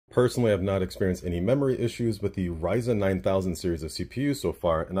Personally, I've not experienced any memory issues with the Ryzen 9000 series of CPUs so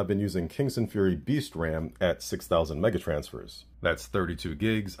far, and I've been using Kingston Fury Beast RAM at 6000 megatransfers. That's 32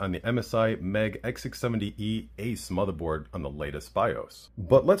 gigs on the MSI Meg X670E Ace motherboard on the latest BIOS.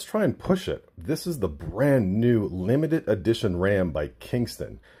 But let's try and push it. This is the brand new limited edition RAM by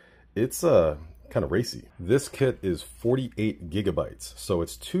Kingston. It's kind of racy. This kit is 48 gigabytes, so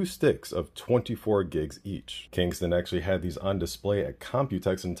it's 2 sticks of 24 gigs each. Kingston actually had these on display at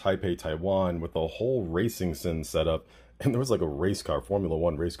Computex in Taipei, Taiwan, with a whole racing sim setup, and there was like a race car, Formula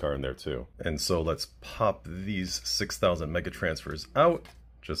 1 race car in there too. And so let's pop these 6000 megatransfers out,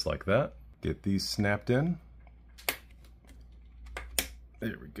 just like that. Get these snapped in.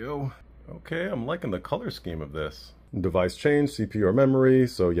 There we go. Okay, I'm liking the color scheme of this. Device change, CPU or memory,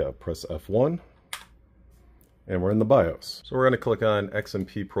 so yeah, press F1. And we're in the BIOS. So we're going to click on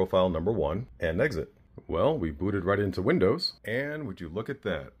XMP profile number 1 and exit. Well, we booted right into Windows, and would you look at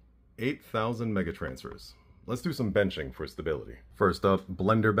that, 8,000 megatransfers. Let's do some benching for stability. First up,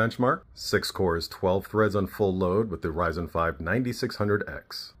 Blender benchmark, 6 cores, 12 threads on full load with the Ryzen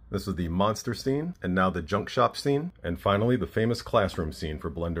 5-9600X. This is the monster scene, and now the junk shop scene, and finally the famous classroom scene for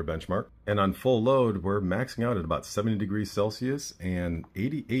Blender benchmark. And on full load, we're maxing out at about 70 degrees Celsius and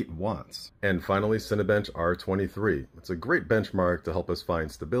 88 watts. And finally, Cinebench R23. It's a great benchmark to help us find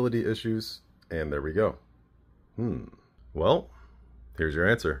stability issues, and there we go. Well, here's your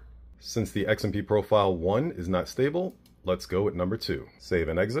answer. Since the XMP profile 1 is not stable, let's go with number 2. Save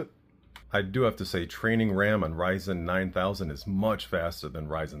and exit. I do have to say training RAM on Ryzen 9000 is much faster than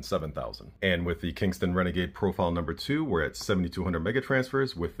Ryzen 7000. And with the Kingston Renegade profile number 2, we're at 7200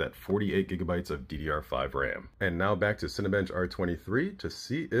 megatransfers with that 48 gigabytes of DDR5 RAM. And now back to Cinebench R23 to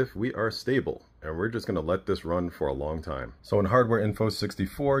see if we are stable. And we're just going to let this run for a long time. So in Hardware Info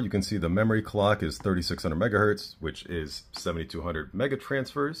 64, you can see the memory clock is 3600 megahertz, which is 7200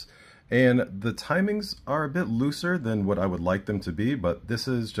 megatransfers. And the timings are a bit looser than what I would like them to be, but this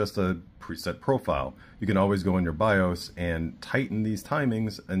is just a preset profile. You can always go in your BIOS and tighten these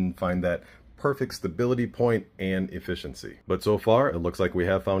timings and find that perfect stability point and efficiency. But so far, it looks like we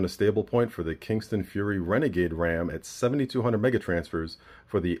have found a stable point for the Kingston Fury Renegade RAM at 7200 megatransfers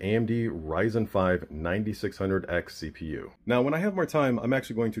for the AMD Ryzen 5 9600X CPU. Now, when I have more time, I'm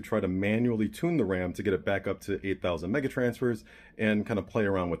actually going to try to manually tune the RAM to get it back up to 8000 megatransfers and kind of play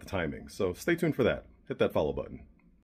around with the timing. So stay tuned for that. Hit that follow button.